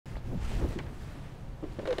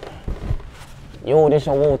Yo, this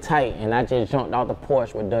your old TYTE, and I just jumped out the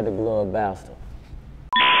porch with Dirty Glove Bastard.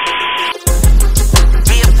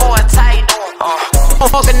 For a tight,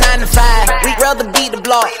 fucking 9 to 5. We'd rather beat the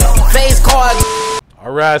block. Face card.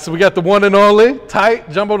 All right, so we got the one and only TYTE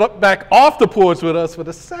jumping up back off the porch with us for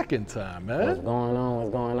the second time, man. What's going on? What's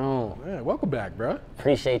going on? Man, welcome back, bro.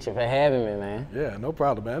 Appreciate you for having me, man. Yeah, no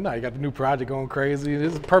problem, man. Now you got the new project going crazy.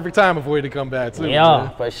 This is the perfect time for you to come back, too. Yeah,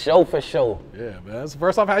 man. for sure, for sure. Yeah, man. So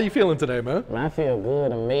first off, how you feeling today, man? Man, I feel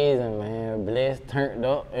good, amazing, man. Blessed, turned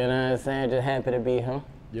up, you know what I'm saying? Just happy to be here.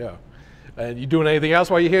 Yeah. And you doing anything else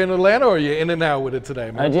while you're here in Atlanta, or you in and out with it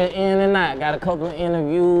today, man? I'm just in and out. Got a couple of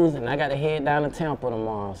interviews, and I got to head down to Tampa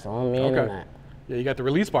tomorrow, so I'm in and out. Yeah, you got the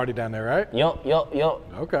release party down there, right? Yup.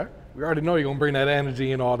 Okay. We already know you're going to bring that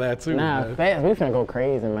energy and all that, too. Nah, fast, we finna go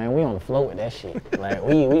crazy, man. We on the float with that shit. Like,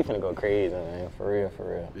 we finna go crazy, man. For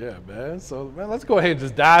real. Yeah, man. So, man, let's go ahead and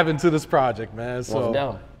just dive into this project, man.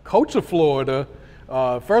 So, Coach of Florida.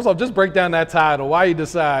 First off, just break down that title. Why you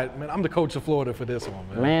decide, man, I'm the coach of Florida for this one,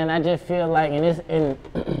 man? Man, I just feel like, and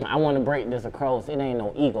I want to break this across, it ain't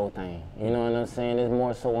no ego thing. You know what I'm saying? It's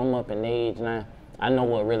more so I'm up in age now. I know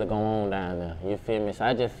what really going on down there. You feel me? So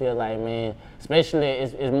I just feel like, man, especially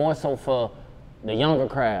it's more so for the younger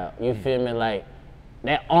crowd. You feel me? Like,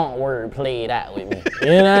 that aunt word played out with me. You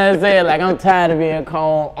know what I'm saying? Like, I'm tired of being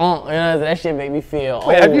called aunt. You know, that shit make me feel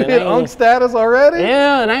old. Have you hit aunt status already?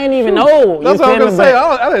 Yeah, and I ain't even old. That's what I'm gonna say.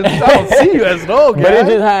 I don't see you as an old guy. But it's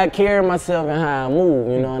just how I carry myself and how I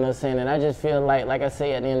move. You know what I'm saying? And I just feel like I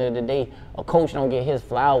say, at the end of the day, a coach don't get his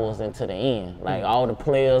flowers until the end. Like, all the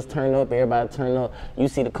players turn up, everybody turn up. You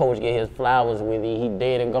see the coach get his flowers with he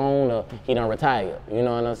dead and gone, or he done retired. You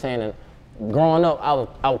know what I'm saying? And growing up, I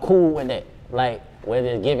was cool with that. Like, whether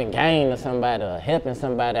it's giving game to somebody or helping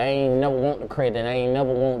somebody, I ain't never want the credit. I ain't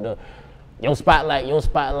never want your spotlight,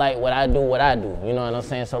 what I do. You know what I'm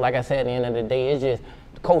saying? So like I said, at the end of the day, it's just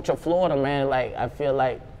the coach of Florida, man. Like, I feel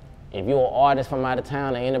like if you're an artist from out of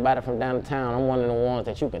town or anybody from down town, I'm one of the ones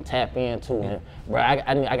that you can tap into. And, bro,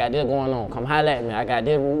 I got this going on. Come holler at me. I got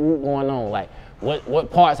this going on. Like,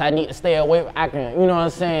 what parts I need to stay away from. I can, you know what I'm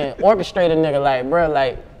saying, orchestrate a nigga. Like, bro,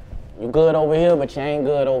 like, you good over here, but you ain't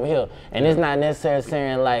good over here. And it's not necessarily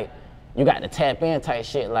saying, like, you got to tap in type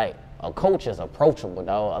shit. Like, a coach is approachable,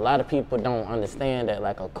 dog. A lot of people don't understand that,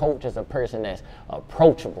 like, a coach is a person that's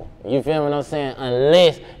approachable. You feel what I'm saying?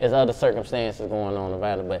 Unless there's other circumstances going on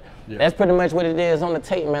about it. But that's pretty much what it is on the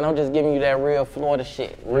tape, man. I'm just giving you that real Florida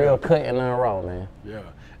shit, real cut and raw, man. Yeah.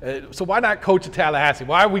 So why not coach in Tallahassee?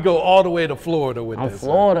 Why we go all the way to Florida with this? I'm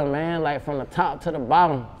Florida, man. Like, from the top to the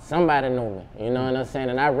bottom, somebody know me. You know what I'm saying?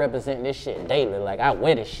 And I represent this shit daily. Like, I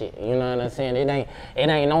wear this shit. You know what I'm saying? It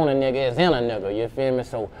ain't on a nigga, it's in a nigga. You feel me?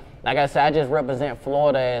 So, like I said, I just represent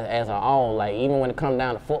Florida as a all. Like, even when it comes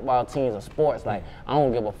down to football teams or sports, like, I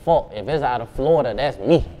don't give a fuck. If it's out of Florida, that's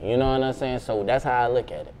me. You know what I'm saying? So that's how I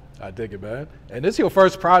look at it. I dig it, man. And this is your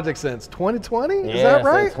first project since 2020? Is that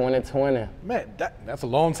right? Since 2020. Man, that's a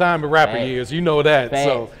long time in rapper years. You know that.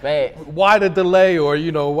 Facts. Why the delay, or,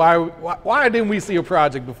 you know, why didn't we see a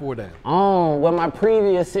project before that? Well, my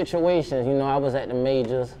previous situations, you know, I was at the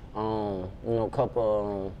majors, you know, a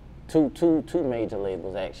couple, two major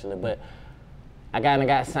labels actually, but I kind of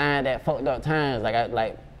got signed at fucked up times.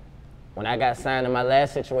 When I got signed in my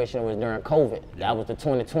last situation, it was during COVID. That was the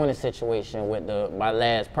 2020 situation with my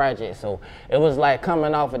last project. So it was like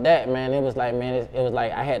coming off of that, man. It was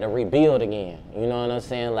like, I had to rebuild again. You know what I'm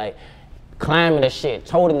saying? Like, climate of shit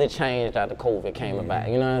totally changed after COVID came about.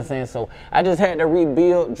 You know what I'm saying? So I just had to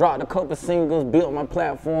rebuild, dropped a couple singles, built my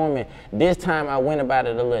platform, and this time I went about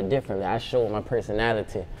it a little differently. I showed my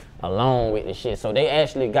personality along with the shit. So they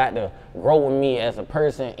actually got to grow with me as a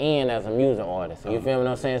person and as a music artist. You feel what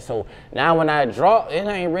I'm saying? So now when I drop, it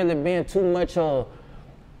ain't really been too much of,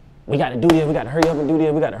 we got to do this, we got to hurry up and do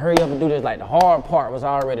this, we got to hurry up and do this. Like, the hard part was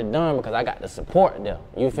already done because I got the support there.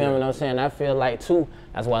 You feel what I'm saying? I feel like, too,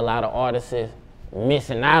 that's why a lot of artists is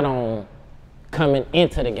missing out on coming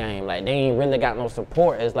into the game. Like, they ain't really got no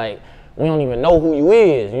support. It's like, we don't even know who you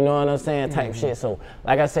is, you know what I'm saying, type shit. So,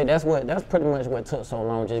 like I said, that's pretty much what took so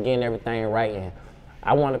long, just getting everything right. And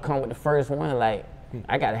I want to come with the first one, like,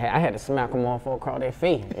 I had to smack them off across their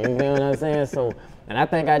face, you know what I'm saying? So, and I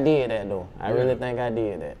think I did that, though. I really think I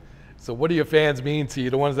did that. So what do your fans mean to you,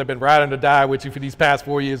 the ones that have been riding or die with you for these past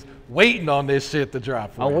 4 years, waiting on this shit to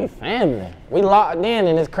drop for you? We family. We locked in,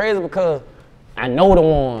 and it's crazy because I know the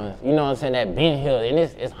ones, you know what I'm saying, that been here, and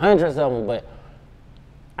it's hundreds of them, but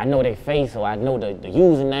I know their face, or I know the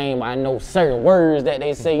username, I know certain words that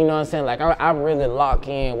they say, you know what I'm saying? Like, I really lock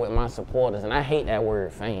in with my supporters, and I hate that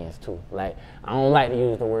word fans, too. Like, I don't like to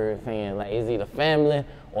use the word fan. Like, it's either family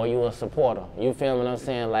or you a supporter. You feel what I'm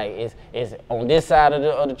saying? Like, it's on this side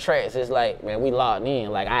of the tracks, it's like, man, we locked in.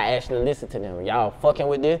 Like, I actually listen to them. Y'all fucking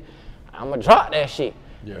with this, I'ma drop that shit.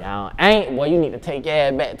 Yeah. Y'all ain't, boy, you need to take your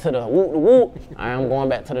ass back to the whoop. I'm going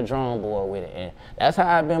back to the drawing board with it. And that's how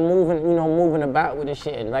I've been moving about with this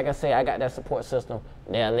shit. And like I say, I got that support system.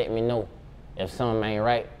 They'll let me know if something ain't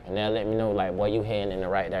right, and they'll let me know, like, boy, you heading in the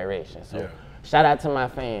right direction. So shout out to my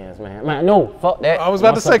fans, man. No, fuck that. I was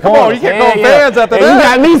about to say, come on, you can't go fans after that. You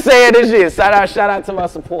got me saying this shit. Shout out to my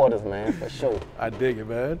supporters, man, for sure. I dig it,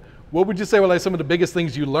 man. What would you say were like some of the biggest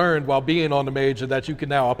things you learned while being on the major that you can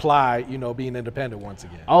now apply, you know, being independent once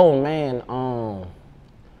again? Oh man,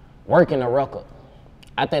 working the record.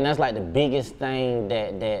 I think that's like the biggest thing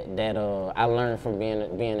that I learned from being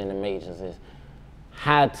in the majors is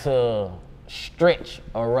how to stretch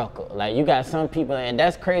a record. Like, you got some people, and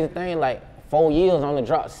that's crazy thing, like 4 years only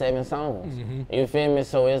dropped 7 songs. You feel me?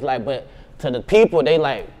 So it's like, but to the people, they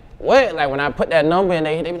like, what? Like, when I put that number in,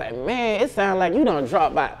 they be like, man, it sounds like you done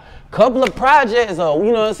dropped by couple of projects, or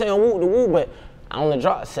you know what I'm saying, woo to woo, but I only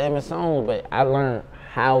dropped 7 songs, but I learned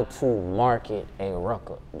how to market a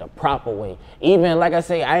record the proper way. Even, like I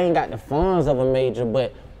say, I ain't got the funds of a major,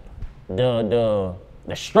 but the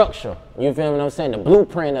structure, you feel what I'm saying, the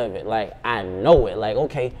blueprint of it, like, I know it. Like,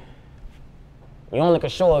 okay, you only can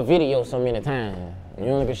show a video so many times. You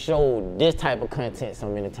only can show this type of content so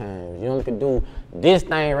many times. You only can do this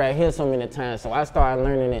thing right here so many times. So I started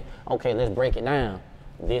learning it, okay, let's break it down.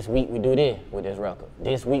 This week we do this with this record.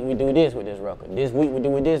 This week we do this with this record. This week we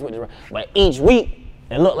do this with this record. But each week,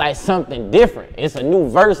 it look like something different. It's a new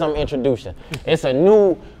verse I'm introducing. It's a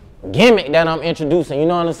new gimmick that I'm introducing, you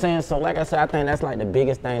know what I'm saying? So like I said, I think that's like the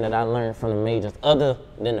biggest thing that I learned from the majors, other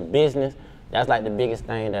than the business. That's like the biggest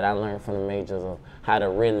thing that I learned from the majors, of how to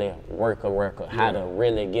really work a record, how to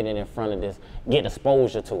really get it in front of this, get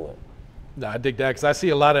exposure to it. No, I dig that, because I see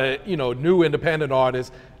a lot of, you know, new independent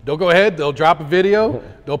artists. They'll go ahead, they'll drop a video,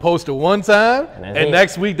 they'll post it one time, and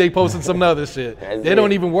next week they posting some other shit. They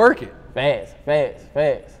don't even work it. Facts.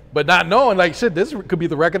 But not knowing, like, shit, this could be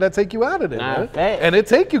the record that take you out of there, man. And it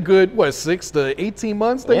take you good, what, 6 to 18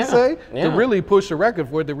 months, they say, to really push a record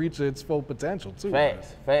for it to reach its full potential, too.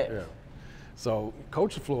 Facts. Yeah. So,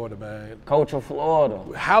 Coach of Florida, man. Coach of Florida.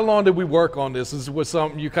 How long did we work on this? Is this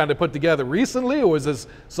something you kind of put together recently, or is this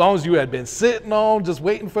songs you had been sitting on, just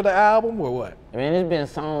waiting for the album, or what? I mean, it's been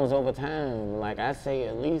songs over time. Like, I say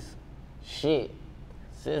at least, since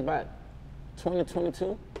about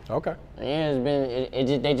 2022. Okay. Yeah, it's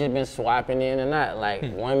been, they just been swapping in and out. Like,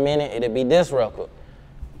 1 minute, it'll be this record.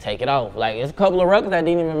 Take it off. Like, it's a couple of records that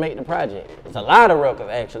didn't even make the project. It's a lot of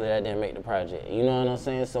records, actually, that didn't make the project. You know what I'm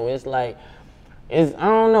saying? So it's like, I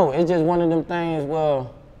don't know, it's just one of them things,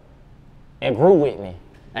 well, it grew with me.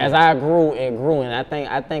 As I grew, it grew, and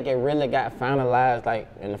I think it really got finalized, like,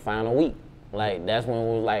 in the final week. Like, that's when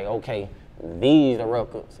we was like, okay, these are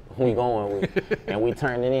records we going with, and we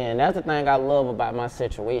turned it in. And that's the thing I love about my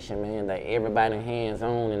situation, man, that everybody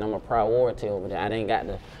hands-on, and I'm a priority over there. I ain't got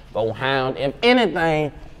to go hound. If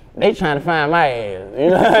anything, they trying to find my ass. You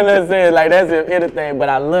know what I'm saying? Like, that's if anything, but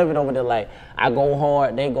I love it over there. Like, I go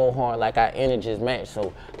hard, they go hard, like our energies match.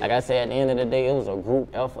 So, like I said, at the end of the day, it was a group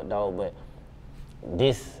effort, dog, but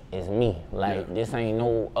this is me. Like, this ain't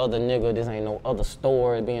no other nigga, this ain't no other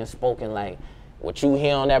story being spoken. Like, what you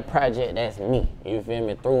hear on that project, that's me. You feel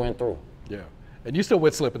me? Through and through. Yeah. And you still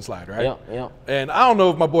with Slip and Slide, right? Yep. And I don't know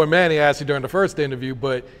if my boy Manny asked you during the first interview,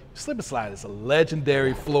 but Slip and Slide is a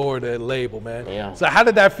legendary Florida label, man. Yeah. So how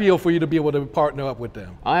did that feel for you to be able to partner up with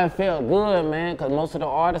them? Oh, it felt good, man, because most of the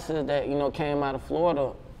artists that, you know, came out of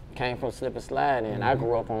Florida came from Slip and Slide, and I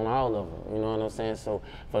grew up on all of them, you know what I'm saying? So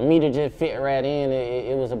for me to just fit right in,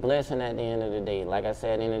 it was a blessing at the end of the day. Like I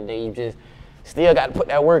said, at the end of the day, you just still got to put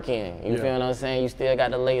that work in. You feel what I'm saying? You still got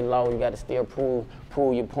to lay low. You got to still prove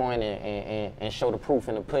your point and show the proof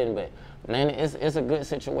in the pudding. But man, it's a good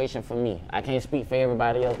situation for me. I can't speak for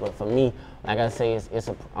everybody else, but for me, like I say,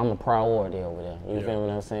 I'm a priority over there. You feel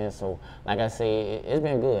what I'm saying? So, like I say, it's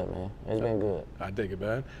been good, man. It's been good. I dig it,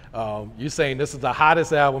 man. You saying this is the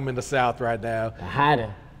hottest album in the South right now? The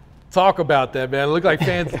hottest. Talk about that, man. It look like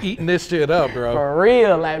fans eating this shit up, bro. For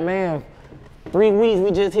real, like, man. 3 weeks,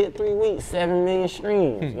 we just hit 3 weeks, 7 million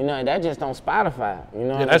streams. You know, that just on Spotify. You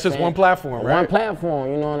know, that's just one platform, right? One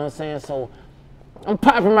platform. You know what I'm saying? So I'm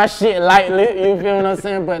popping my shit lightly. You feel what I'm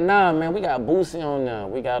saying? But nah, man, we got Boosie on there.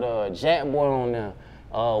 We got Jack Boy on there.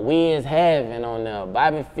 Wiz Having on there.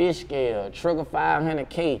 Bobby Fishscale, Trigger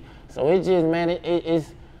 500K. So it's just, man,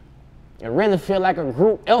 it's it really feel like a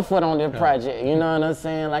group effort on this project. You know what I'm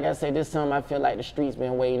saying? Like I said, this time I feel like the streets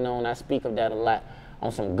been waiting on. I speak of that a lot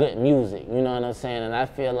on some good music. You know what I'm saying? And I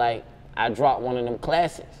feel like I dropped one of them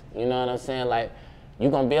classics. You know what I'm saying? Like, you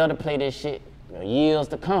gonna be able to play this shit years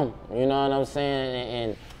to come. You know what I'm saying?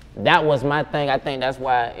 And that was my thing. I think that's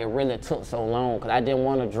why it really took so long, because I didn't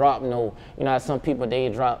want to drop no, you know how some people, they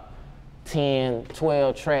drop 10,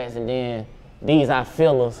 12 tracks and then these are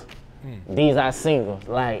fillers, these are singles.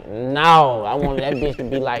 Like, no, I wanted that bitch to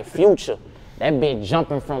be like Future. That bitch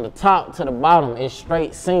jumping from the top to the bottom is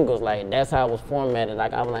straight singles. Like, that's how it was formatted.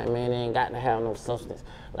 Like, I was like, man, they ain't got to have no substance.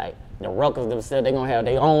 Like, the rockers themselves, they gonna have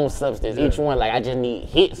their own substance. Each one, like, I just need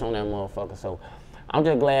hits on that motherfucker. So I'm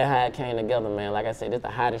just glad how it came together, man. Like I said, this the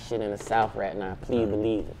hottest shit in the South right now. Please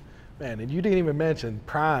believe it. Man, and you didn't even mention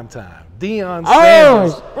Prime Time. Deion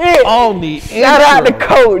Sanders on the Shout out to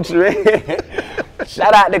Coach, man.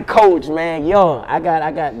 Shout out to Coach, man. Yo, I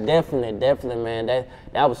got definitely, man.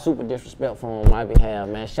 That was super disrespectful on my behalf,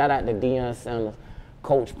 man. Shout out to Deion Sanders,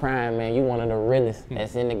 Coach Prime, man. You one of the realest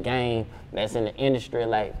that's in the game, that's in the industry,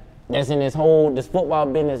 like, that's in this football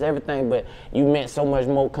business, everything. But you meant so much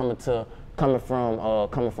more coming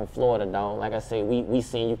from Florida, dog. Like I say, we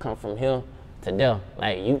seen you come from here to there.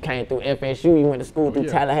 Like, you came through FSU, you went to school through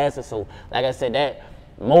Tallahassee. So, like I said, that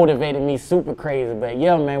motivated me super crazy. But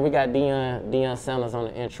yeah, man, we got Deion Sanders on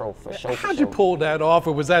the intro for sure. How'd you pull that off,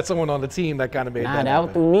 or was that someone on the team that kind of made that happen? Nah, that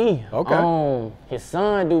was through me. Okay. His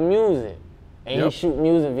son do music, and he shoot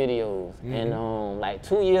music videos. And like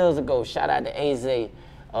 2 years ago, shout out to Haze.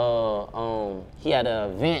 He had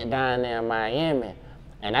an event down there in Miami.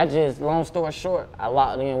 And I just, long story short, I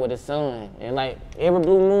locked in with his son. And like every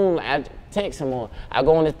blue moon, like, I text him or I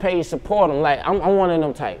go on his page, support him. Like, I'm one of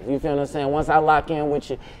them types. You feel what I'm saying? Once I lock in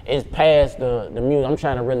with you, it's past the music. I'm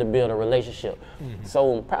trying to really build a relationship.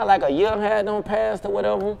 So probably like a year had done passed or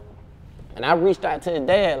whatever. And I reached out to his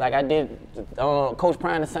dad, like I did Coach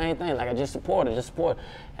Prime, the same thing. Like, I just supported.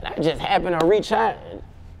 And I just happened to reach out.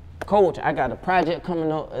 Coach, I got a project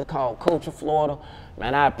coming up. It's called Coach of Florida.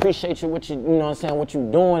 Man, I appreciate you, what you know what I'm saying, what you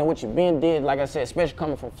doing and what you been did. Like I said, especially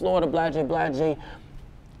coming from Florida, blah, J.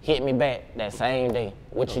 Hit me back that same day.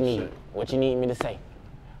 What you need? What you need me to say?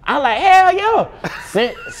 I like, hell yeah.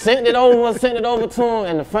 Sent it over to him.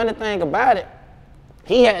 And the funny thing about it,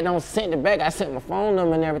 he had no sent it back. I sent my phone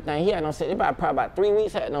number and everything. He had no sent it back. Probably about 3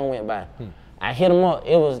 weeks had no went by. I hit him up.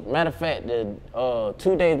 It was, matter of fact,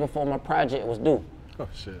 2 days before my project was due. Oh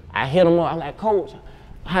shit. I hit him up. I'm like, Coach,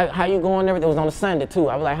 how you going? Everything. It was on a Sunday too.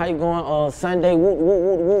 I was like, how you going? Sunday, woo, woo,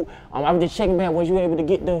 woo, woo. I was just checking back. Was you able to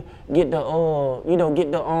get the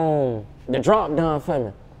drop done for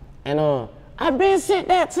me? And I been sent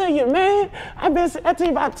that to you, man. I been sent that to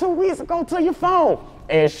you about 2 weeks ago to your phone.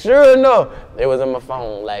 And sure enough, it was on my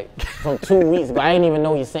phone, like, from 2 weeks ago. I didn't even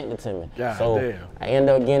know he sent it to me. God so damn. I ended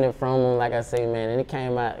up getting it from him, like I say, man, and it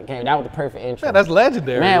came out, that was the perfect intro. Man, that's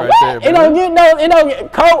legendary, man, right there, man. It don't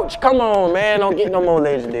get, Coach, come on, man, don't get no more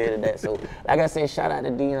legendary than that. So, like I said, shout out to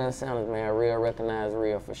Deion Sanders, man, real recognize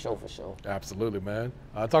real, for sure. Absolutely, man.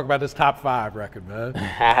 Talk about this top 5 record, man.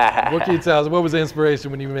 What can you tell us? What was the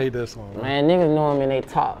inspiration when you made this one? Man, niggas know I'm in they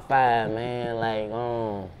top 5, man, like,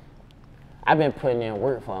 I've been putting in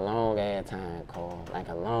work for a long ass time, Cole. Like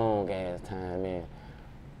a long ass time, man.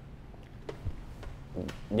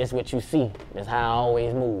 This what you see. This how I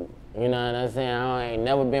always move. You know what I'm saying? I ain't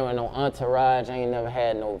never been with no entourage. I ain't never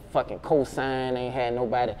had no fucking cosign. Ain't had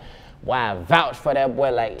nobody. Why I vouch for that boy.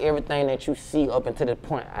 Like, everything that you see up until this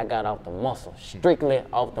point, I got off the muscle. Strictly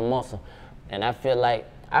off the muscle. And I feel like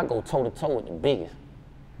I go toe to toe with the biggest.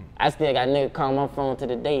 I still got niggas call my phone to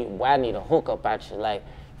the day, boy, I need a hookup out you. Like,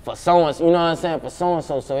 for so-and-so, you know what I'm saying, for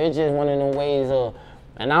so-and-so. So it's just one of them ways of,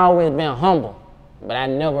 and I always been humble, but I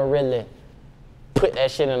never really put that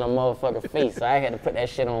shit in a motherfucker's face. So I had to put that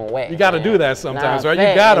shit on wax. You gotta do that sometimes, right?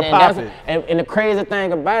 You gotta pop it. And the crazy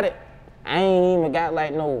thing about it, I ain't even got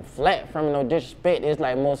like no flat from it, no disrespect. It's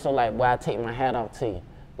like more so like, boy, I take my hat off to you.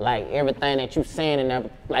 Like, everything that you saying and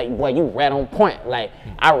that, like, boy, you right on point. Like,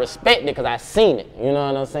 I respect it because I seen it. You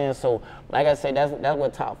know what I'm saying? So, like I said, that's where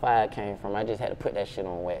top 5 came from. I just had to put that shit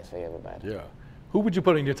on wax for everybody. Yeah. Who would you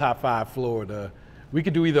put in your top 5 Florida? We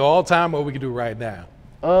could do either all time or we could do right now.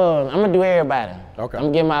 I'm gonna do everybody. Okay. I'm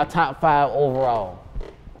gonna give my top 5 overall.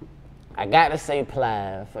 I gotta say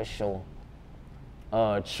Plies for sure.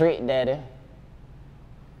 Trick Daddy.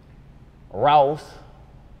 Ross.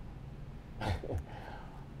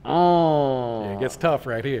 Yeah, it gets tough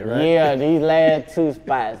right here, right? Yeah, these last 2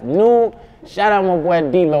 spots. Shout out my boy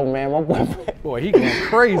D-Lo, man. My boy, he going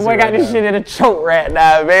crazy. My boy got this shit in a choke right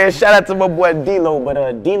now, man. Shout out to my boy D-Lo.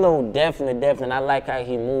 But D-Lo definitely. I like how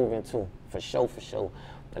he moving too, for sure.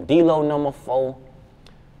 D-Lo number 4.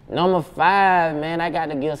 Number 5, man, I got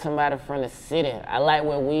to give somebody from the city. I like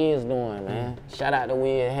what Wiz doing, man. Shout out to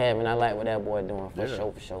Wiz Having. I like what that boy doing, for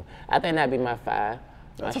sure. I think that'd be my 5.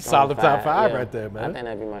 That's a solid top 5 right there, man. I think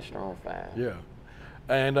that'd be my strong 5. Yeah.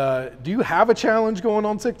 And do you have a challenge going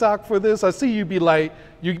on TikTok for this? I see you be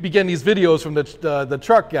getting these videos from the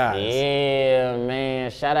truck guys. Yeah,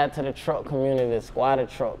 man. Shout out to the truck community, the squatter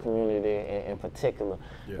truck community in particular.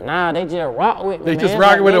 Yeah. Nah, they just rock with me, They just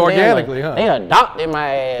rock with it organically, huh? They adopted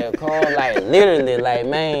my ass, Carl. Like, literally, like,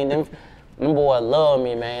 man, them boys love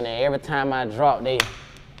me, man. And every time I drop, they,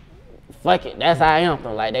 fuck it, that's how I am.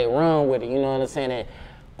 Like, they run with it, you know what I'm saying? And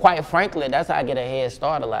quite frankly, that's how I get a head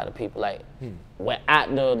start a lot of people. Like,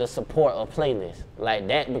 without the support of playlists, like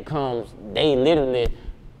that becomes, they literally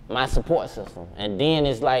my support system. And then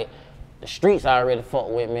it's like the streets already fuck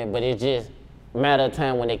with me, but it's just a matter of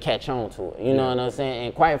time when they catch on to it. You know what I'm saying?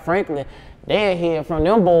 And quite frankly, they'll hear from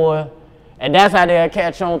them boys, and that's how they'll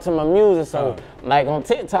catch on to my music. So like on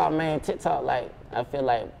TikTok, man, TikTok, like I feel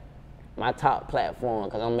like my top platform,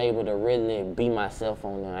 because I'm able to really be myself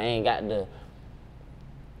on there. I ain't got to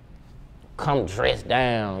come dressed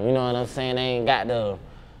down, you know what I'm saying? They ain't got to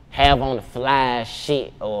have on the fly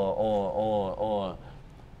shit or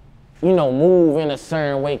you know, move in a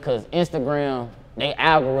certain way, because Instagram, they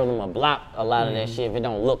algorithm will block a lot of that shit if it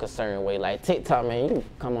don't look a certain way. Like TikTok, man, you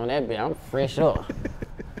come on that bitch, I'm fresh up.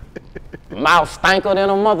 Mouth stanker than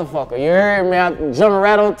a motherfucker, you heard me? I'm jumping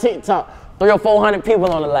right on TikTok. 300 or 400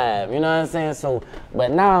 people on the live, you know what I'm saying? So, but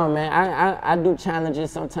now, man, I do challenges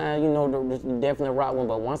sometimes, you know, definitely rock one,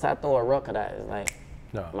 but once I throw a record out, it's like,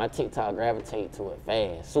 my TikTok gravitate to it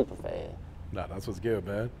fast, super fast. Nah, that's what's good,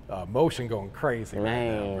 man. Motion going crazy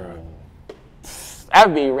man. Right now, bro.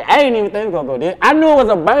 I didn't even think it was gonna go there. I knew it was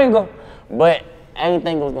a banger, but I didn't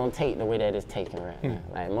think it was gonna take the way that it's taking right now.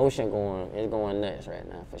 Like Motion it's going nuts right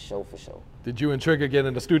now, for sure. Did you and Trigger get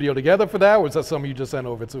in the studio together for that, or was that something you just sent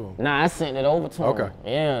over to him? Nah, I sent it over to him. Okay.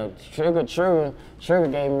 Yeah, Trigger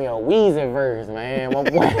gave me a Weezy verse, man. My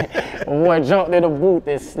boy jumped in the booth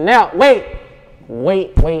and snapped. Wait.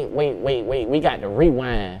 We got to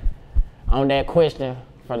rewind on that question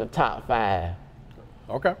for the top 5.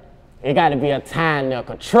 Okay. It got to be a tie now,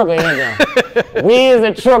 cause Trigger in there. Wiz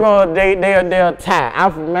and Trigger, they'll tie.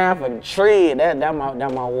 I'm from Tree, that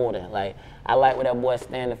my water. Like, I like what that boy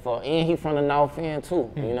standing for. And he from the North End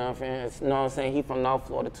too. You know what I'm saying? You know what I'm saying? He from North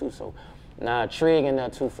Florida too. So, nah, Trig in there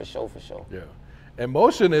too, for sure. Yeah. And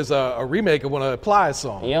Motion is a remake of one of Apply's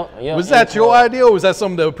songs. Yep. Was that your idea, or was that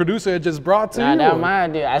something the producer had just brought to you? Nah, that was my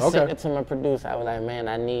idea. I sent it to my producer. I was like, man,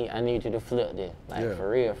 I need you to flip this. Like, for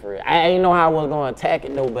real. I ain't know how I was going to attack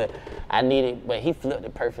it, though, but but he flipped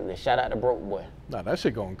it perfectly. Shout out to Broke Boy. Nah, that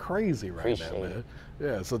shit going crazy right now, man. It.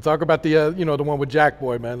 Yeah, so talk about the, the one with Jack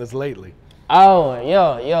Boy, man, that's lately. Oh,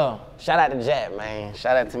 yo. Shout out to Jack, man.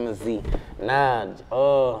 Shout out to my Z. Nah,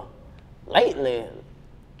 lately,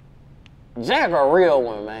 Jack a real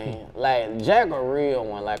one, man. Like, Jack a real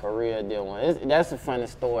one, like a real deal one. That's a funny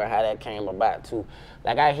story how that came about, too.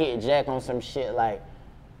 Like, I hit Jack on some shit like,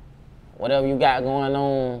 whatever you got going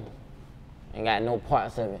on, ain't got no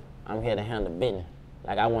parts of it. I'm here to handle business.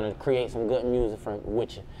 Like, I want to create some good music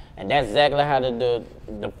with you. And that's exactly how the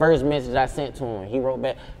first message I sent to him. He wrote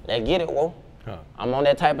back, let's get it, whoa. I'm on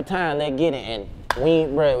that type of time, let's get it. And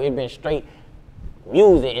it been straight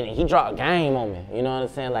music, and he dropped game on me. You know what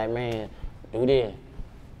I'm saying? Like, man, do this.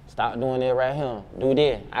 Stop doing it right here. Do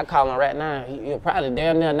this. I call him right now. He'll probably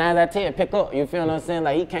damn near 9 out of 10 pick up. You feel what I'm saying?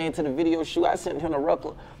 Like, he came to the video shoot. I sent him a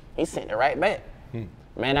record. He sent it right back.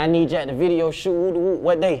 Man, I need you at the video shoot.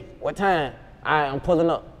 What day? What time? All right, I'm pulling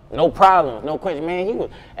up. No problem, no question. Man, he was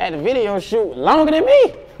at the video shoot longer than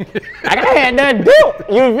me. Like, I had that dope.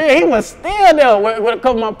 You feel? He was still there with a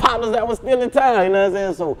couple of my partners that was still in town. You know what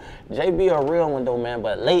I'm saying? So JB a real one though, man.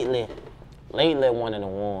 But lately one of the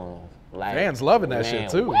ones. Like, fans loving that shit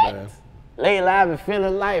too, man. Lately I've been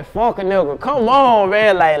feeling like fuck a nigga. Come on,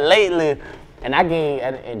 man. Like lately,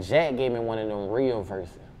 and Jack gave me one of them real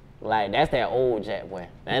verses. Like, that's that old Jack boy.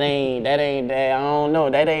 That ain't that. I don't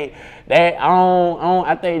know.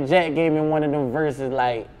 I think Jack gave me one of them verses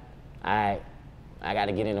like, I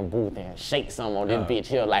gotta get in the booth and shake some on this bitch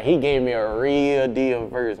here. Like, he gave me a real deal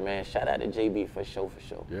verse, man. Shout out to JB for sure.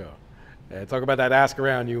 Yeah. And talk about that Ask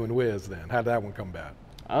Around You and Wiz then. How'd that one come about?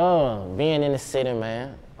 Being in the city,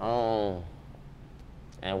 man. And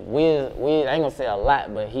Wiz, I ain't gonna say a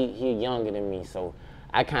lot, but he younger than me, so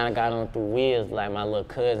I kind of got on through Wiz, like my little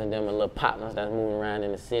cousin, them and little partners that's moving around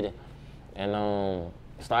in the city. And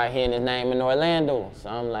started hearing his name in Orlando. So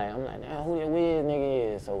I'm like, damn, who that Wiz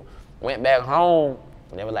nigga is? So went back home,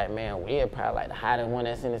 They were like, man, we're probably like the hottest one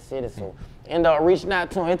that's in the city. So ended up reaching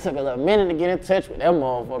out to him. It took a little minute to get in touch with that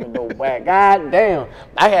motherfucker though. But God damn,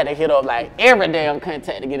 I had to hit up like every damn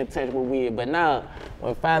contact to get in touch with Weird. But now,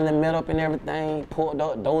 when finally met up and everything, pulled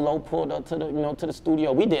up, Dolo pulled up to the, to the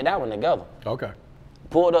studio. We did that one together. Okay.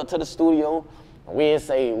 Pulled up to the studio. We'd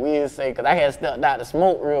say, cause I had stepped out to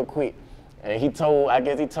smoke real quick. And I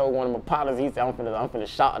guess he told one of my partners, he said, I'm finna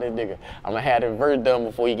shot this nigga. I'm gonna have the verse done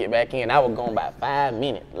before you get back in. I was gone about 5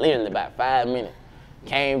 minutes, literally about 5 minutes.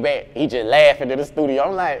 Came back, he just laughing in the studio.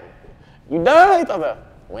 I'm like, you done? He thought,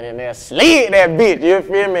 went in there, slid that bitch, you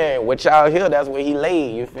feel me? What y'all hear, that's where he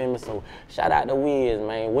laid, you feel me? So shout out to Wiz,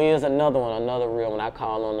 man. Wiz another one, another real one. I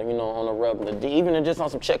call on the, on the regular, even just on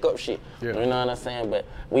some checkup shit. Yeah. You know what I'm saying? But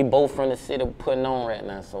we both from the city putting on right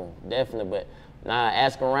now, so definitely. But nah,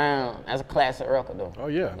 Ask Around, that's a classic record though. Oh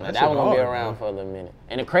yeah. Like, that one gonna be around for a little minute.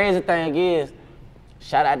 And the crazy thing is,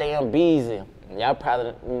 shout out to MBZ. Y'all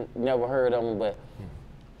probably never heard of him, but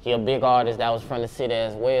he a big artist that was from the city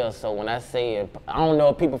as well. So when I say it, I don't know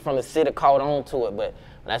if people from the city caught on to it, but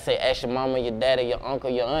when I say ask your mama, your daddy, your uncle,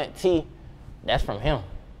 your auntie, that's from him.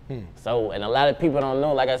 So, and a lot of people don't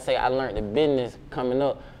know, like I say, I learned the business coming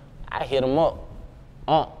up. I hit him up.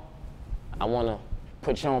 I wanna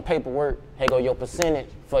put you on paperwork. Here go your percentage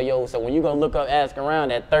for your, so when you gonna look up Ask Around,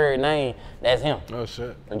 that third name, that's him. Oh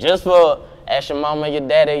shit. And just for ask your mama, your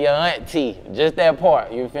daddy, your auntie, just that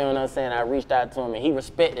part, you feel what I'm saying? I reached out to him and he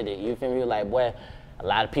respected it, you feel me? He was like, boy, a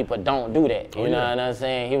lot of people don't do that, you know what I'm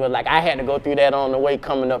saying? He was like, I had to go through that on the way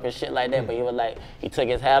coming up and shit like that, but he was like, he took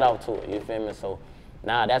his hat off to it, you feel me? So,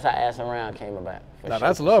 nah, that's how Ask Around came about. Now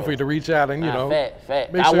that's love for you to reach out and,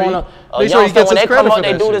 fact. Make I sure wanna, make sure he gets when his they come credit up, for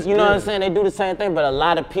they that do shit. this, you know what I'm saying? They do the same thing, but a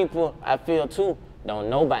lot of people, I feel too, don't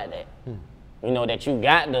know about that. You know, that you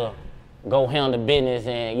got to go handle business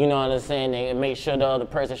and, you know what I'm saying, and make sure the other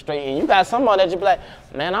person straight. And you got someone that you be like,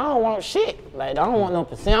 man, I don't want shit. Like, I don't want no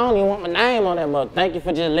percent. I don't even want my name on that mother. Thank you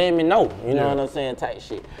for just letting me know. You know what I'm saying, type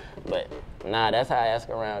shit. But nah, that's how Ask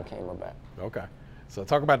Around came about. Okay. So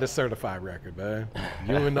talk about this certified record, man.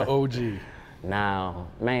 You and the OG. Now,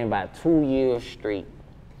 man, about 2 years straight,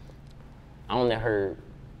 I only heard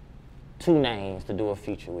 2 names to do a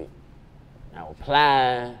feature with. I was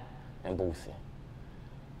Ply and Boosie.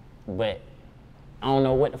 But I don't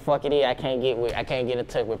know what the fuck it is. I can't get in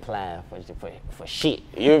touch with Ply for shit.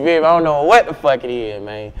 You feel me? I don't know what the fuck it is,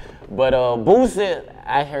 man. But Boosie,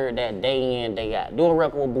 I heard that day in, day out. Do a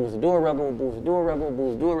record with Boosie, do a record with Boosie, do a record with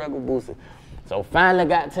Boosie, do a record with Boosie. So finally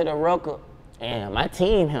got to the record, and my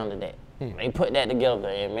team handled that. They put that together,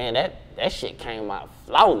 and man, that shit came out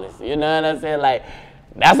flawless. You know what I'm saying? Like,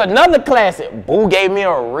 that's another classic. Boo gave me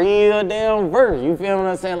a real damn verse. You feel what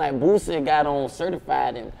I'm saying? Like, Boosie got on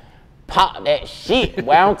certified and popped that shit.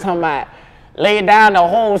 Well, I'm talking about lay down the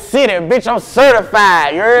whole city. Bitch, I'm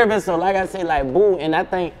certified. You heard me? So like I say, like Boo, and I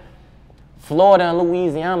think Florida and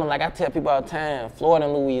Louisiana, like I tell people all the time, Florida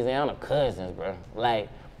and Louisiana cousins, bro. Like,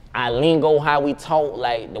 our lingo, how we talk,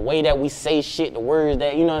 like the way that we say shit, the words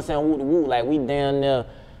that, you know what I'm saying, woo the woo, like we down there,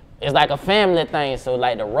 it's like a family thing. So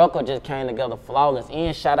like the record just came together flawless.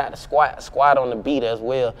 And shout out to Squad on the beat as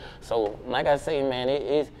well. So like I say, man,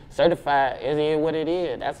 it's certified, it is what it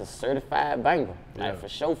is. That's a certified banger, like for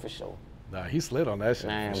sure. Nah, he slid on that shit,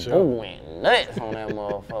 man, for sure. Boo went nuts on that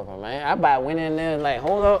motherfucker, man. I about went in there like,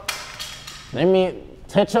 hold up, let me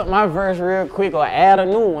touch up my verse real quick or add a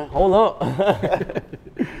new one, hold up.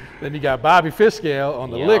 Then you got Bobby Fishscale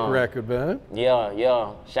on the Lick record, man.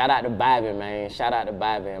 Yeah. Shout out to Bobby, man. Shout out to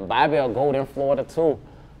Bobby. And Bobby will go in Florida too.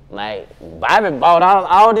 Like, Bobby bought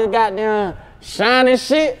all this goddamn shiny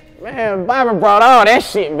shit. Man, Bobby brought all that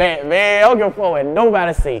shit back, man. I don't give a fuck what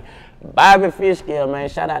nobody say. Bobby Fishscale, man.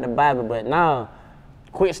 Shout out to Bobby. But now,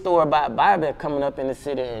 quick story about Bobby coming up in the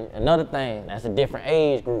city. And another thing, that's a different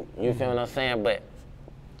age group. You feel what I'm saying? But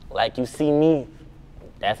like you see me,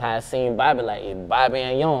 that's how I seen Bobby, like Bobby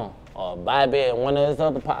and Young, or Bobby and one of his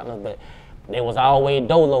other partners, but they was always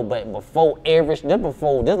Dolo. But before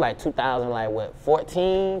this like 2000, like what,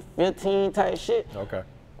 14, 15 type shit. Okay.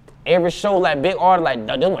 Every show, like big artists, like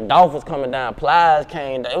this when Dolph was coming down, Plies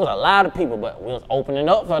came down. It was a lot of people, but we was opening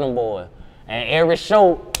up for them boys. And every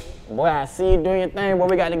show, boy, I see you doing your thing, boy,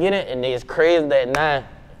 we got to get it. And it's crazy that now,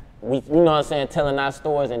 we, you know what I'm saying, telling our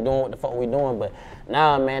stories and doing what the fuck we doing. But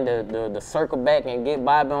now, man, the circle back and get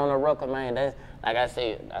Bobby on the record, man, that's, like I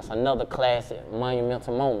said, that's another classic,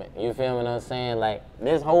 monumental moment. You feel what I'm saying? Like,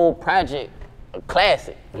 this whole project, a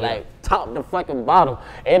classic. Like, top to fucking bottom.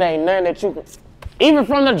 It ain't nothing that you can, even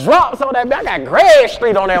from the drops on that, I got Greg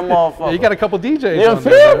Street on that motherfucker. Yeah, you got a couple DJs you on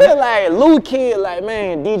feel there, me? Like, Lou Kid, like,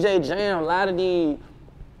 man, DJ Jam, a lot of these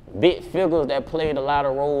big figures that played a lot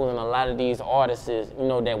of roles in a lot of these artists, you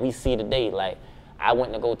know, that we see today. Like, I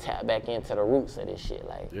went to go tap back into the roots of this shit.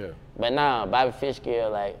 Like, yeah. But nah, Bobby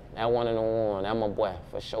Fishkill, like, that one and one, that my boy,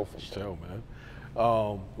 for sure, for sure. Sure, man.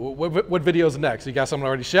 What video's next? You got something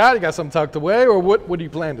already shot? You got something tucked away? Or what do you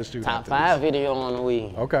plan to shoot? Top 5 video on the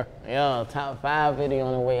way. Okay. Yeah, top 5 video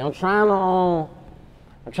on the way. I'm trying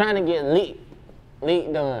to get leak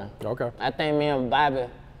done. Okay. I think me and Bobby,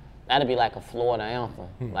 that'd be like a Florida anthem.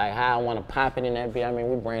 Like how I want to pop it in that bitch. I mean,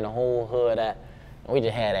 we bring the whole hood out. And we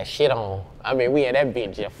just had that shit on. I mean, we had that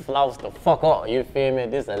bitch just floss the fuck up. You feel me?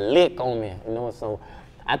 This a lick on me, you know? So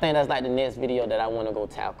I think that's like the next video that I want to go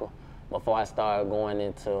tackle before I start going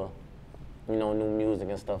into, you know, new music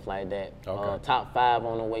and stuff like that. Okay. Top 5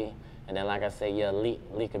 on the way. And then, like I said, yeah, leak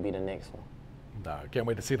could be the next one. Nah, can't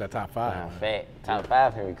wait to see that top 5. Nah, fact. Top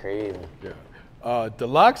 5 can be crazy. Yeah.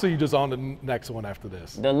 Deluxe, or you just on the next one after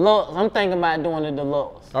this? Deluxe. I'm thinking about doing the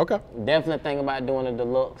deluxe. Okay. Definitely thinking about doing the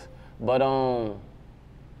deluxe. But I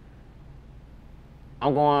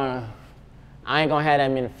ain't gonna have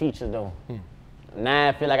that many features though. Now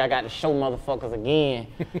I feel like I got to show motherfuckers again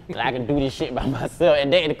that I can do this shit by myself.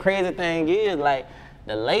 And the crazy thing is, like,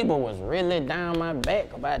 the label was really down my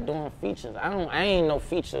back about doing features. I ain't no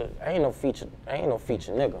feature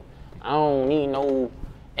nigga. I don't need no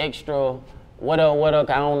extra what up,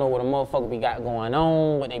 I don't know what a motherfucker be got going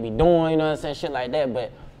on, what they be doing, you know what I'm saying, shit like that.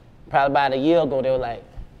 But probably about a year ago, they were like,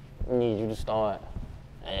 we need you to start.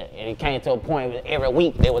 And it came to a point where every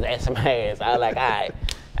week they was asking my ass. I was like, all right.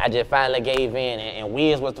 I just finally gave in, and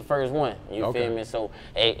Wiz was the first one. You feel me? So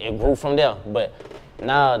it grew from there. But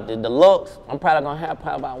now the deluxe, I'm probably gonna have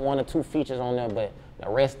about 1 or 2 features on there, but the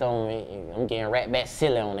rest of them, I'm getting right back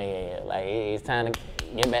silly on their head. Like, it's time to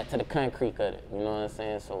get back to the concrete of it. You know what I'm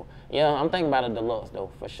saying? So yeah, I'm thinking about a deluxe though,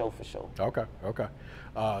 for sure. Okay.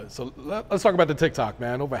 So let's talk about the TikTok,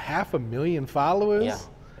 man. Over 500,000 followers.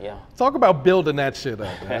 Yeah. Talk about building that shit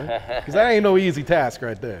up, man. Because that ain't no easy task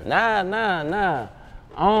right there. Nah.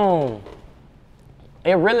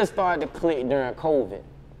 It really started to click during COVID.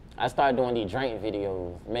 I started doing these drink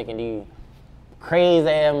videos, making these crazy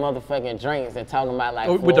ass motherfucking drinks and talking about like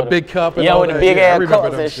with the big cup and all with the big ass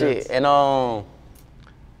cups and shit. And I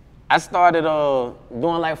started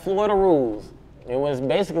doing like Florida rules. It was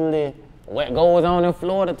basically what goes on in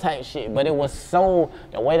Florida type shit, but it was so,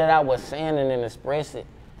 the way that I was saying it and express it,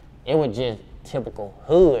 it was just typical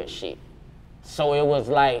hood shit. So it was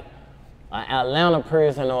like an Atlanta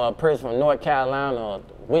person or a person from North Carolina or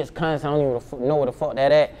Wisconsin, I don't even know where the fuck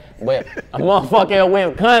that at, but a motherfucker in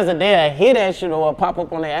Wisconsin, they'll hear that shit or pop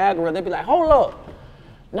up on their algorithm, they be like, hold up,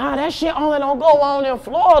 nah, that shit only don't go on in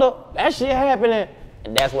Florida, that shit happening.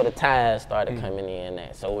 And that's where the ties started coming in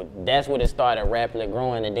at. So that's where it started rapidly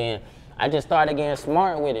growing, and then I just started getting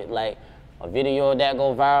smart with it. Like a video that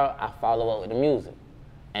go viral, I follow up with the music.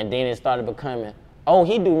 And then it started becoming, oh,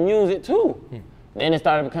 he do music too. Then it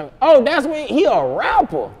started becoming, oh, that's what he a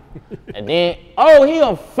rapper. And then, oh, he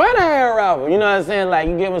a funny ass rapper. You know what I'm saying? Like,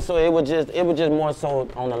 you get me? So it was just more so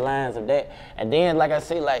on the lines of that. And then, like I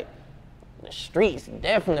say, like, the streets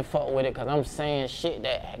definitely fuck with it because I'm saying shit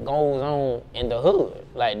that goes on in the hood.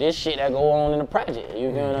 Like this shit that go on in the project.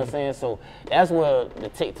 You feel what I'm saying? So that's where the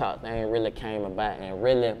TikTok thing really came about, and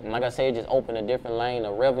really, like I said, it just opened a different lane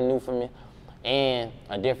of revenue for me and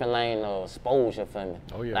a different lane of exposure for me.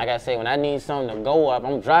 Oh, yeah. Like I said, when I need something to go up,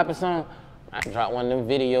 I'm dropping something, I drop one of them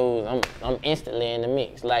videos, I'm instantly in the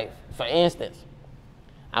mix. Like, for instance,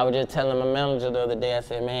 I was just telling my manager the other day, I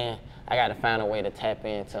said, man, I gotta find a way to tap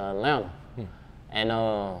into Atlanta. And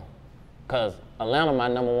cause Atlanta my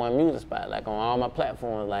 #1 music spot. Like on all my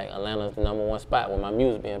platforms, like Atlanta's the #1 spot where my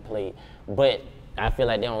music being played. But I feel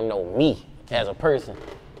like they don't know me as a person.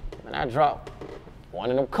 And I dropped one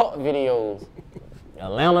of them cut videos.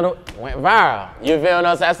 Atlanta went viral. You feel what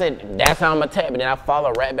I'm saying? I said, that's how I'm gonna tap it. Then I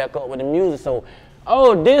follow right back up with the music. So,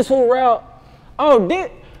 oh, this who rap,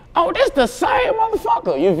 this the same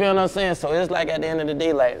motherfucker. You feel what I'm saying? So it's like at the end of the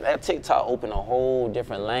day, like that TikTok opened a whole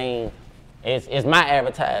different lane. It's my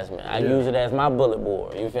advertisement. I use it as my bullet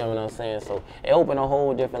board. You feel what I'm saying? So it opened a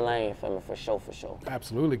whole different lane for me, for sure.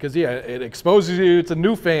 Absolutely, because it exposes you to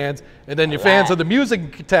new fans, and then your fans of the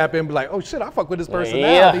music can tap in and be like, oh shit, I fuck with this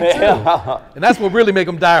personality too. And that's what really make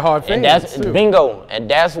them diehard fans. And that's bingo. And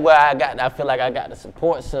that's where I feel like I got the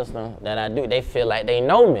support system that I do. They feel like they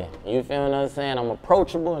know me. You feel what I'm saying? I'm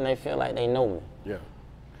approachable, and they feel like they know me. Yeah.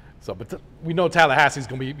 So, but we know Tallahassee's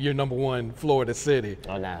gonna be your #1 Florida city.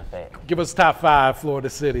 Oh, nah, fact. Give us top 5 Florida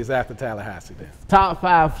cities after Tallahassee then. Top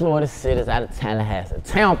 5 Florida cities out of Tallahassee.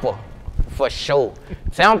 Tampa, for sure.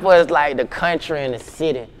 Tampa is like the country and the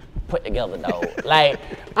city put together, dog. Like,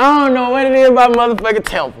 I don't know what it is about motherfucking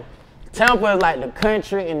Temple. Temple is like the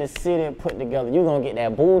country and the city put together. You gonna get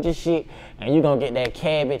that bougie shit, and you gonna get that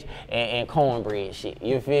cabbage and cornbread shit.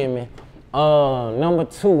 You feel me? Number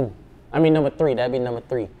three. That'd be number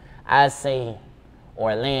three. I'd say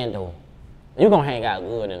Orlando. You gonna hang out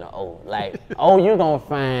good in the O. Like, you gonna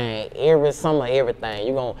find some of everything.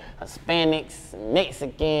 You gonna Hispanics,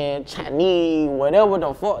 Mexican, Chinese, whatever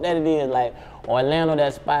the fuck that it is. Like, Orlando,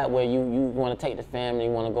 that spot where you wanna take the family,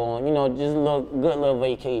 you wanna go on, you know, just a good little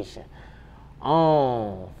vacation.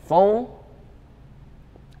 4,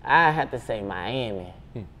 I have to say Miami.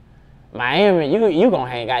 Miami, you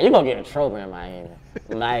gonna hang out. You gonna get in trouble in Miami.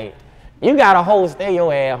 Like, you gotta stay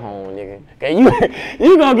your ass home, nigga. Cause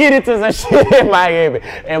you gonna get into some shit in Miami.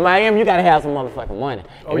 In Miami, you gotta have some motherfucking money.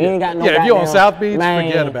 If you ain't got no if you're on South Beach,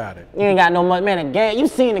 forget about it. You ain't got no money, man. The gas, you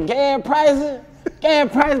seen the gas prices?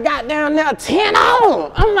 Gas price got down there 10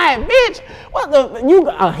 on. I'm like, bitch, what the? You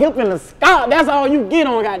a hip in the scalp. That's all you get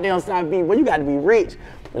on goddamn South Beach. Well, you got to be rich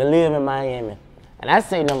to live in Miami. And I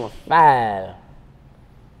say number 5.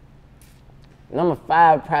 Number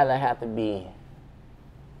 5 probably have to be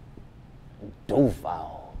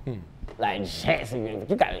Duval. Like Jacksonville.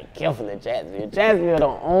 You gotta be careful in Jacksonville. Jacksonville the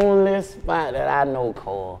only spot that I know,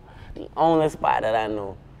 Cole. The only spot that I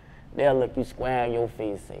know. They'll look you square in your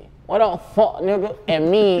face and say, what up, fuck, nigga? And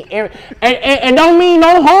mean, and don't mean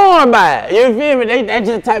no harm by it. You feel me? That's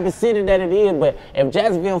just the type of city that it is. But if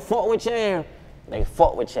Jacksonville fuck with your ass, they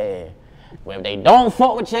fuck with your ass. But if they don't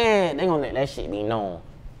fuck with your ass, they gonna let that shit be known.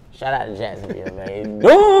 Shout out to Jacksonville, man.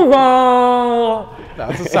 Duval!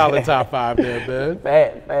 That's a solid top 5 there,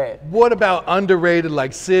 man. Fact. What about underrated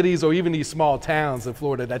like cities or even these small towns in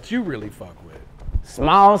Florida that you really fuck with?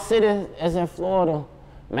 Small cities as in Florida?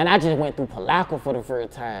 Man, I just went through Palaco for the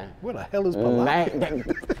first time. What the hell is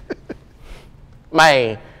Palaco?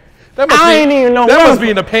 Man, I ain't even know. That must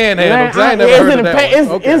be in the Panhandle, because I ain't never heard of that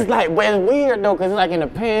one. It's like, well, it's weird though, because it's like in the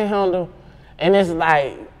Panhandle, and it's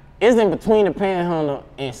like, it's in between the Panhandle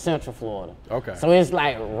and Central Florida. Okay. So it's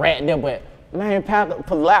like right there, but man,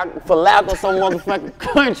 Palaco so motherfucking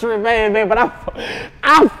country, man, but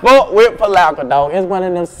I fuck with Palaco, dog. It's one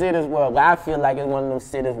of them cities where, but I feel like it's one of them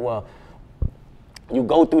cities where you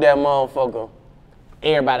go through that motherfucker,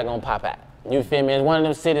 everybody gonna pop out. You feel me? It's one of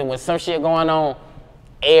them cities with some shit going on,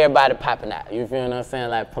 everybody popping out. You feel what I'm saying?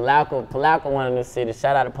 Like Palaco, one of them cities.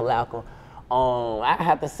 Shout out to Palaco. I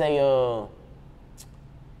have to say,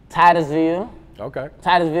 Titusville. Okay.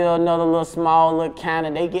 Titusville, another little small little county.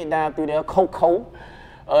 They get down through there. Coco.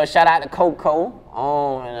 Shout out to Coco.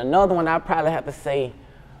 And another one I probably have to say,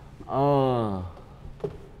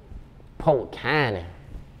 Polk County.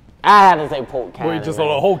 I had to say Polk County. Wait, just the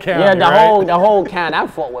whole county, yeah, right? the whole county. I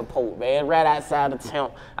fuck with Polk, man. Right outside the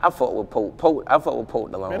town. I fuck with Polk. I fuck with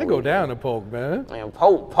Polk the long way. Man, they go down to Polk, man. Man,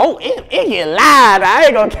 Polk, it get loud. I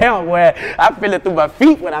ain't gonna count where I feel it through my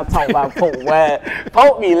feet when I talk about Polk. Where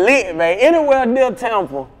Polk be lit, man. Anywhere near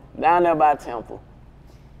Temple, down there by Temple,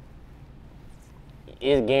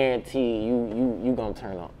 it's guaranteed you gonna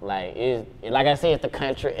turn up. Like like I said, it's the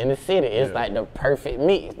country and the city. It's like the perfect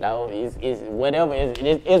mix, though. It's whatever.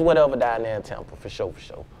 It's whatever down there in Temple for sure.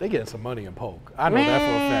 They getting some money in Polk. I know that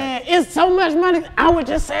for a fact. It's so much money. I was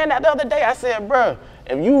just saying that the other day. I said, bro,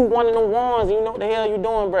 if you one of the ones, you know what the hell you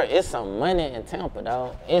doing, bro. It's some money in Temple,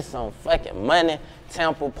 dog. It's some fucking money.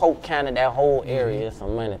 Temple, Polk County, that whole area, is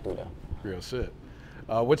some money through there. Real shit.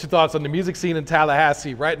 What's your thoughts on the music scene in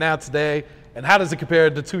Tallahassee right now today? And how does it compare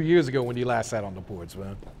to 2 years ago when you last sat on the boards,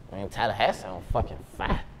 man? Man, Tallahassee on fucking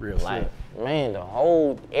fire. Real like, shit. Man,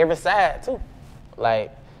 every side too.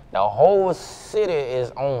 Like, the whole city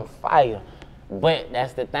is on fire. But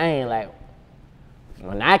that's the thing, like,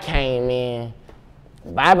 when I came in,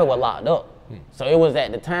 Bobby was locked up. So it was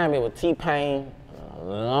at the time, it was T-Pain,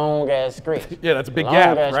 long ass script. Yeah, that's a big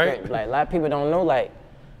gap, right? Script. Like, a lot of people don't know, like,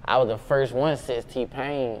 I was the first one since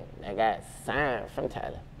T-Pain that got signed from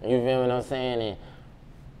Tyler. You feel what I'm saying? And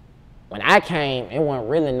when I came, it wasn't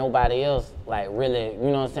really nobody else, like, really, you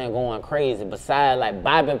know what I'm saying, going crazy. Besides, like,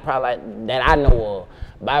 Bobby probably, like, that I know of.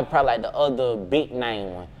 Bobby probably, like, the other big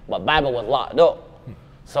name one. But Bobby was locked up.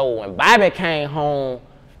 So when Bobby came home,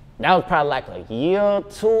 that was probably like a year or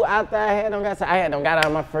two after I had got out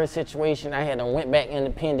of my first situation. I had them went back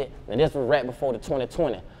independent. And this was right before the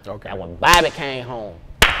 2020. Okay. And when Bobby came home,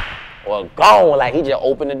 or gone, like, he just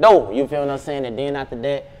opened the door. You feel what I'm saying? And then after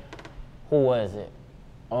that, who was it?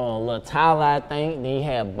 Lil Tyler, I think. Then you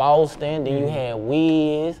had Boston. Then you had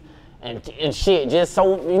Wiz and shit. Just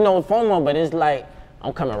so, you know, FOMO, but it's like,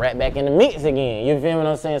 I'm coming right back in the mix again. You feel what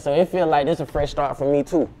I'm saying? So it feel like this a fresh start for me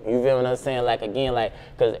too. You feel what I'm saying? Like, again, like,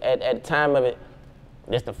 because at the time of it,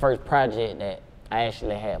 this the first project that I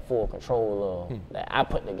actually had full control of that I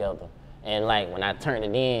put together. And like when I turned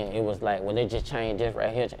it in, it was like, well, they just changed this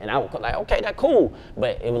right here. And I was like, okay, that's cool.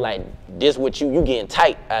 But it was like, this what you getting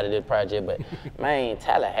tight out of this project. But man,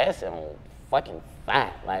 Tallahassee on fucking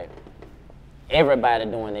fire. Like everybody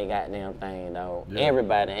doing their goddamn thing, dog. Yeah.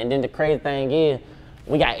 Everybody. And then the crazy thing is,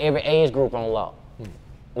 we got every age group on lock.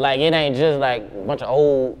 Like it ain't just like a bunch of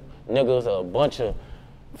old niggas or a bunch of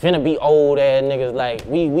finna be old ass niggas. Like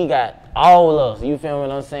we got all of us, you feel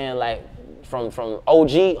what I'm saying? Like from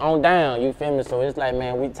OG on down, you feel me? So it's like,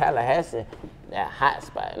 man, we Tallahassee, that hot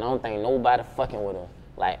spot, and I don't think nobody fucking with us,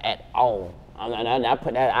 like at all. I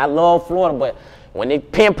put that, I love Florida, but when they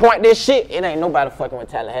pinpoint this shit, it ain't nobody fucking with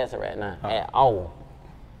Tallahassee right now, at all.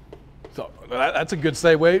 So that's a good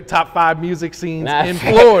segue. Top 5 music scenes in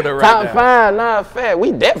Florida right now. Top 5, nah, fair.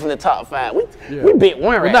 We definitely top 5. We bit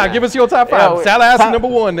one right now. Give us your top 5. Yeah, Tallahassee number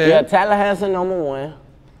 1 there. Yeah, Tallahassee number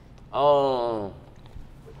 1.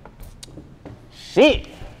 Shit.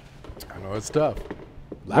 I know it's tough.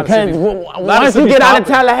 Because once you get out of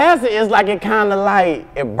Tallahassee, it's like it kind of like,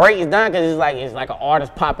 it breaks down because it's like an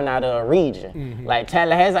artist popping out of a region. Like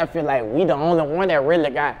Tallahassee, I feel like we the only one that really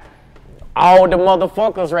got all the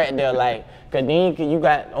motherfuckers right there. Like, cause then you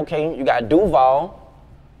got Duval.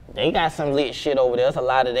 They got some lit shit over there. There's a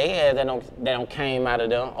lot of their ass that don't came out of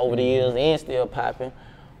there over the years and still popping.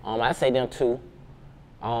 I say them 2.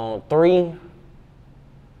 3,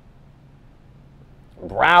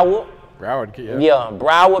 Broward. Yeah,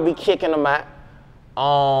 Broward be kicking them out.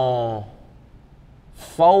 4,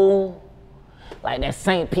 like that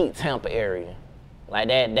St. Pete, Tampa area, like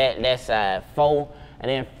that side. 4, and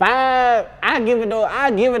then 5, I give it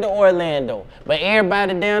to Orlando. But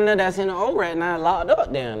everybody down there that's in the O right now locked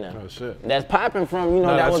up down there. Oh shit. That's popping from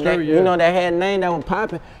that had a name that was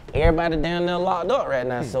popping. Everybody down there locked up right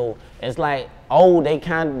now. So it's like the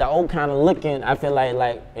O kind of looking. I feel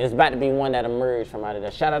like it's about to be one that emerged from out of there.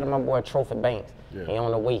 Shout out to my boy Trophy Banks. Yeah. He on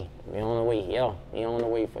the way. Yeah, he on the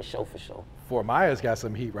way for sure. Fort Myers got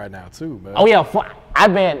some heat right now too, man. Oh yeah,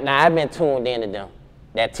 I've been tuned into them.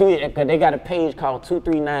 That cause they got a page called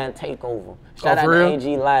 239 Takeover. Shout out to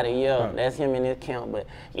AG Lighter, that's him in his camp. But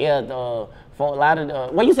yeah, the Fort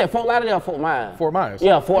Lauderdale. What you said, Fort Lauderdale or Fort Myers? Fort Myers.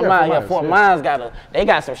 Yeah, Fort Myers. Yeah, Fort Myers they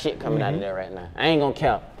got some shit coming out of there right now. I ain't gonna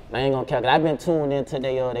count. Cause I've been tuned into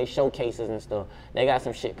they showcases and stuff. They got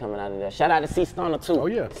some shit coming out of there. Shout out to C Stunner too. Oh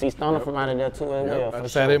yeah. C Stunner from out of there too as well. I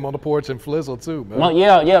just had him on the porch and Flizzle too, man. Me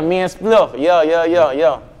and Spliff.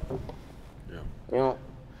 Yeah.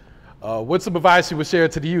 What's some advice you would share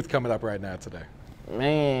to the youth coming up right now today?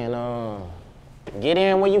 Man, get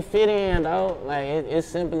in where you fit in, dog. Like it's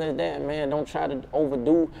simple as that, man. Don't try to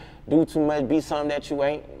do too much, be something that you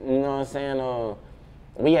ain't. You know what I'm saying?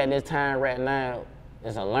 We at this time right now,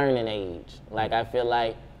 it's a learning age. Like I feel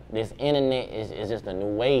like this internet is just a new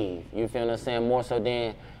wave. You feel what I'm saying? More so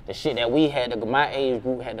than the shit that we had to, my age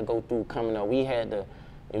group had to go through coming up.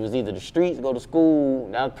 It was either the streets, go to school.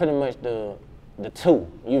 That was pretty much the 2.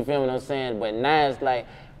 You feel what I'm saying? But now it's like,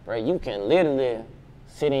 bro, you can literally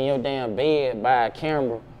sit in your damn bed by a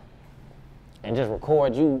camera and just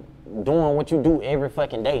record you doing what you do every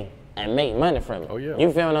fucking day and make money from it. Oh yeah.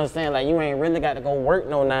 You feel what I'm saying? Like you ain't really got to go work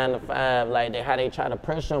no 9 to 5 like how they try to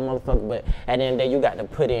pressure a motherfucker, but at the end of the day you got to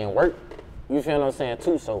put in work. You feel what I'm saying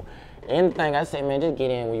too? So anything I say, man, just get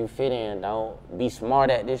in where you fit in, dog. Be smart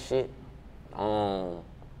at this shit.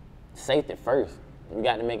 Safety first. You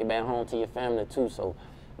got to make it back home to your family too. So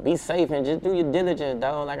be safe and just do your diligence,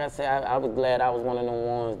 dog. Like I said, I was glad I was one of them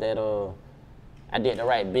ones that I did the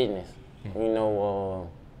right business. You know,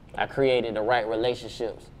 I created the right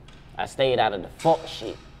relationships. I stayed out of the fuck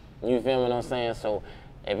shit. You feel what I'm saying? So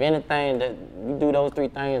if anything that you do those 3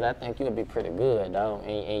 things, I think you'll be pretty good, dog.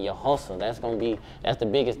 And your hustle, that's the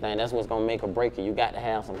biggest thing. That's what's gonna make or break you. You got to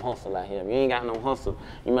have some hustle out here. If you ain't got no hustle,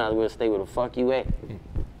 you might as well stay where the fuck you at.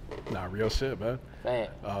 Nah, real shit, man.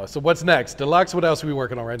 So what's next? Deluxe, what else are we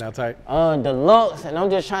working on right now, TYTE? Deluxe, and I'm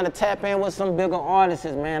just trying to tap in with some bigger artists,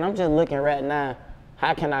 man. I'm just looking right now,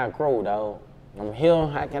 how can I grow, dog? I'm here,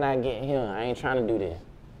 how can I get here? I ain't trying to do this.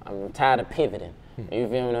 I'm tired of pivoting. You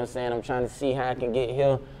feel what I'm saying? I'm trying to see how I can get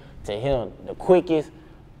here to here the quickest,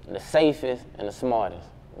 the safest, and the smartest.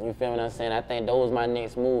 You feel what I'm saying? I think those are my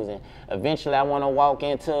next moves, and eventually I want to walk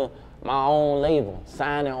into my own label,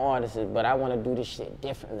 signing artists, but I want to do this shit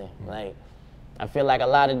differently. Like, I feel like a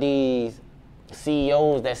lot of these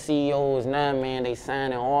CEOs now, man, they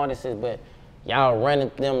signing artists, but y'all running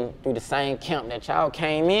them through the same camp that y'all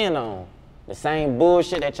came in on. The same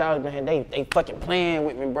bullshit that y'all been, they fucking playing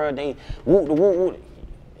with me, bro. They whoop.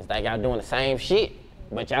 It's like y'all doing the same shit.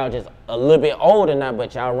 but y'all just a little bit older now,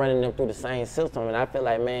 but y'all running them through the same system. And I feel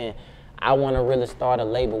like, man, I want to really start a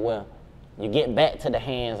label where you get back to the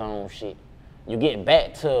hands-on shit. You get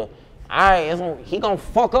back to, all right, he gonna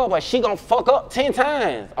fuck up, but she gonna fuck up 10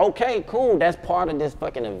 times. Okay, cool, that's part of this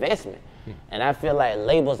fucking investment. And I feel like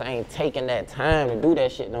labels ain't taking that time to do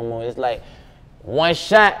that shit no more. It's like, one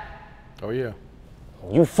shot. Oh yeah.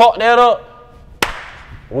 You fuck that up,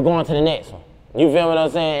 we're going to the next one. You feel what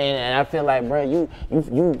I'm saying? And I feel like, bro,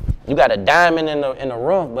 you got a diamond in the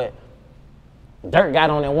rough, but dirt got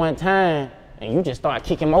on it one time, and you just start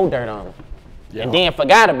kicking more dirt on it. Yeah. And then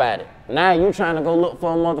forgot about it. Now you trying to go look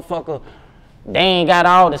for a motherfucker. They ain't got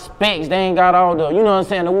all the specs, they ain't got all the, you know what I'm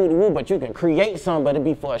saying, the woo-woo, but you can create something, but it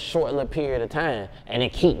be for a short little period of time. And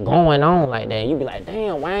it keep going on like that. You be like,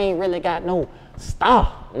 damn, why I ain't really got no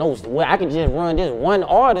star? Well, I can just run this one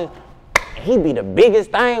artist, he be the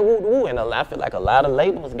biggest thing, woo-woo. And I feel like a lot of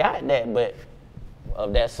labels got that, but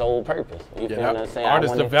of that sole purpose. You feel what I'm saying?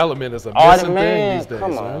 Artist development is a missing thing these days.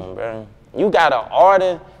 Come on, bro. You got an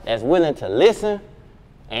artist that's willing to listen,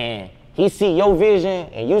 and he see your vision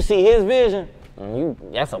and you see his vision, and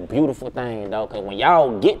that's a beautiful thing, dog. Cause when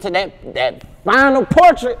y'all get to that final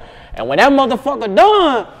portrait, and when that motherfucker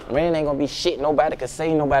done, man, ain't gonna be shit nobody can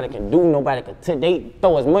say, nobody can do, nobody can they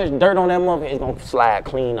throw as much dirt on that motherfucker, it's gonna slide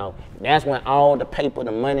clean off. That's when all the paper,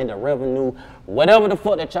 the money, the revenue, whatever the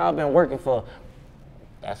fuck that y'all been working for,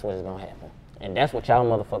 that's what's gonna happen. And that's what y'all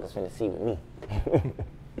motherfuckers finna see with me.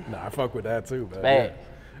 Nah, I fuck with that too, man.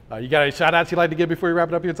 Yeah. You got any shout outs you like to give before you wrap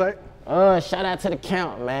it up here, TYTE? Shout out to the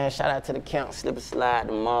count, man. Shout out to the count, Slip and Slide,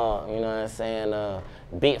 the mob, you know what I'm saying?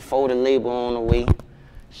 Big Folded label on the way.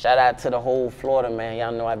 Shout out to the whole Florida, man.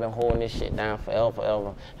 Y'all know I've been holding this shit down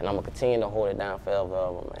forever. And I'm gonna continue to hold it down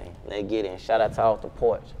forever, man. Let's get it. Shout out to all the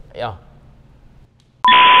Porch. Yeah.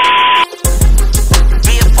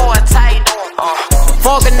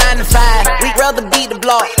 Fuck a 9 to 5, we'd rather beat the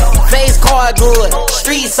block. Face card good,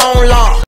 streets on lock.